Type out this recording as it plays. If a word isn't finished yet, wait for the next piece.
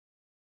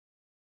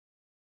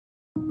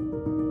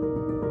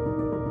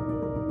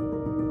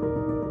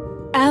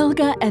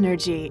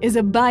AlgaEnergy is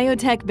a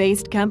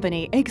biotech-based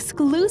company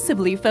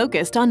exclusively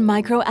focused on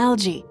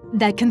microalgae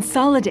that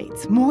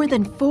consolidates more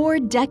than 4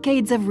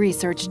 decades of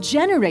research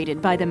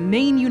generated by the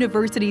main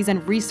universities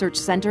and research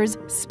centers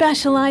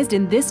specialized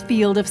in this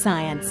field of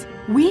science.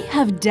 We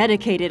have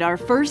dedicated our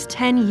first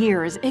 10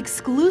 years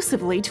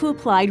exclusively to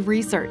applied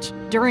research.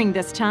 During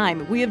this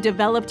time, we have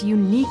developed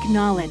unique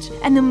knowledge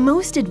and the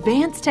most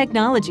advanced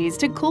technologies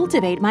to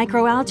cultivate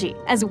microalgae,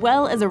 as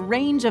well as a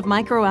range of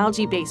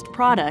microalgae-based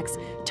products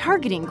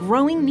targeting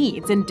growing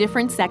needs in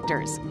different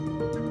sectors.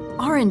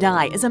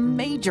 R&I is a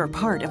major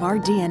part of our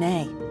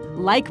DNA.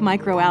 Like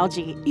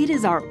microalgae, it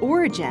is our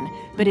origin,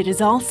 but it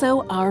is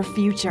also our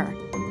future.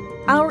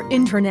 Our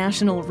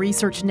international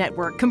research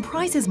network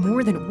comprises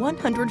more than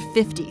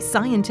 150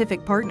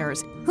 scientific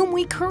partners whom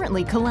we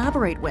currently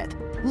collaborate with,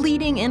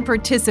 leading and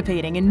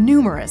participating in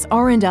numerous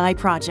R&I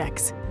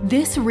projects.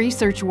 This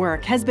research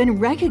work has been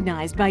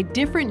recognized by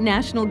different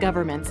national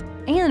governments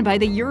and by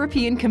the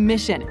European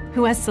Commission,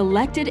 who has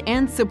selected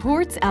and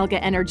supports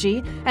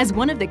AlgaEnergy as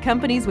one of the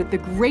companies with the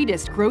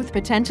greatest growth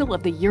potential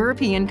of the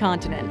European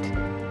continent.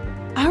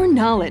 Our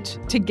knowledge,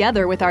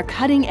 together with our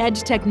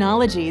cutting-edge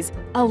technologies,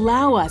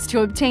 allow us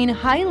to obtain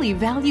highly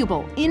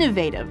valuable,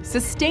 innovative,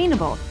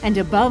 sustainable, and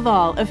above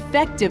all,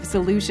 effective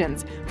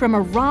solutions from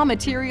a raw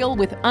material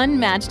with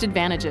unmatched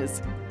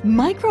advantages.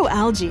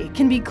 Microalgae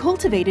can be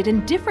cultivated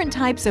in different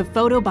types of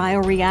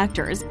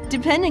photobioreactors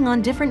depending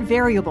on different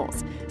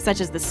variables,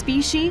 such as the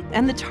species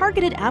and the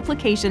targeted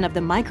application of the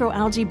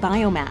microalgae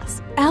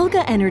biomass.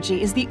 AlgaEnergy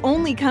is the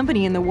only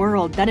company in the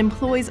world that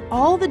employs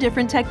all the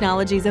different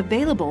technologies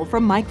available for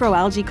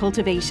microalgae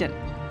cultivation.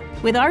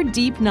 With our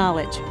deep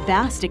knowledge,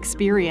 vast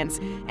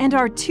experience, and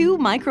our 2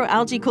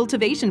 microalgae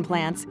cultivation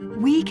plants,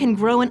 we can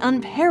grow an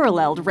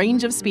unparalleled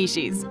range of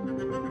species.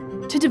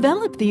 To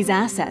develop these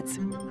assets,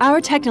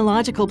 our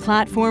technological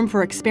platform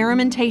for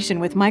experimentation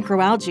with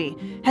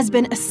microalgae has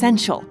been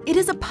essential. It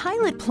is a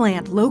pilot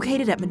plant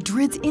located at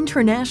Madrid's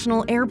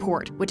International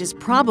Airport, which is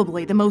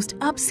probably the most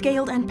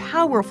upscaled and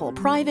powerful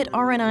private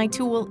R&I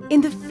tool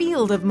in the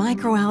field of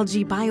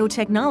microalgae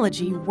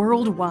biotechnology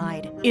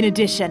worldwide. In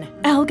addition,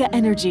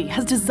 AlgaEnergy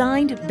has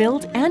designed,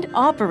 built, and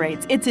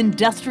operates its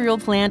industrial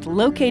plant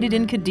located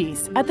in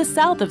Cadiz at the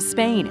south of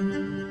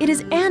Spain. It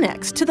is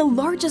annexed to the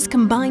largest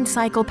combined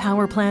cycle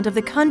power plant of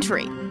the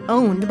country,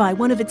 owned by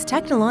one of its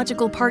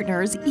technological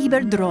partners,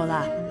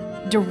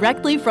 Iberdrola.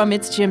 Directly from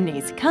its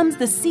chimneys comes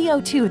the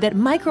CO2 that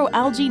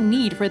microalgae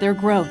need for their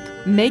growth,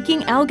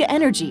 making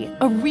AlgaEnergy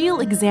a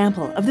real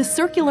example of the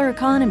circular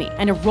economy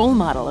and a role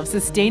model of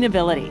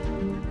sustainability.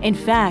 In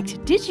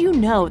fact, did you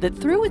know that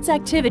through its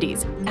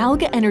activities,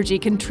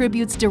 AlgaEnergy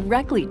contributes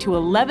directly to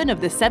 11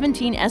 of the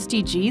 17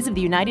 SDGs of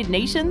the United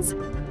Nations?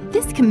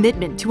 This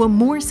commitment to a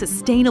more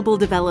sustainable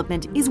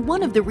development is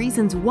one of the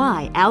reasons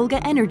why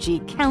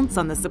AlgaEnergy counts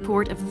on the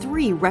support of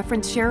 3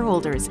 reference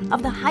shareholders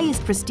of the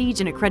highest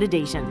prestige and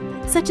accreditation,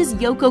 such as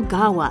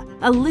Yokogawa,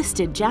 a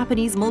listed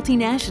Japanese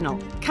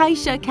multinational,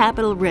 Caixa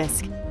Capital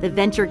Risk, the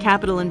venture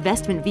capital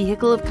investment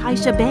vehicle of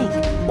Caixa Bank,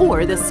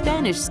 or the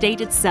Spanish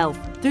state itself,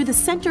 through the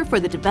Center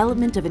for the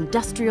Development of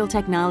Industrial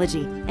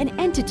Technology, an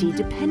entity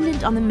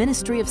dependent on the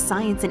Ministry of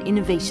Science and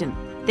Innovation.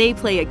 They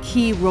play a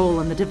key role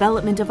in the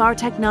development of our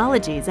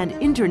technologies and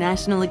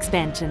international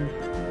expansion.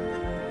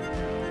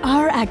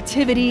 Our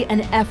activity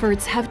and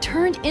efforts have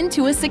turned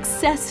into a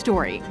success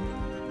story,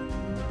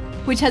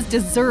 which has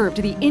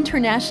deserved the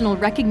international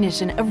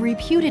recognition of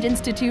reputed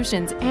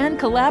institutions and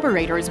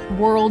collaborators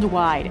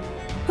worldwide,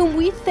 whom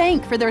we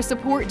thank for their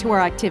support to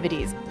our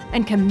activities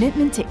and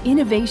commitment to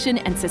innovation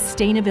and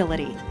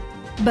sustainability.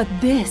 But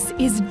this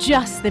is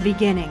just the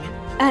beginning.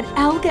 At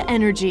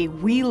AlgaEnergy,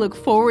 we look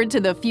forward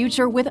to the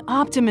future with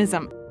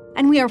optimism,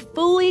 and we are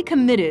fully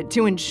committed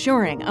to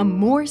ensuring a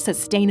more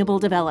sustainable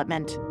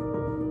development.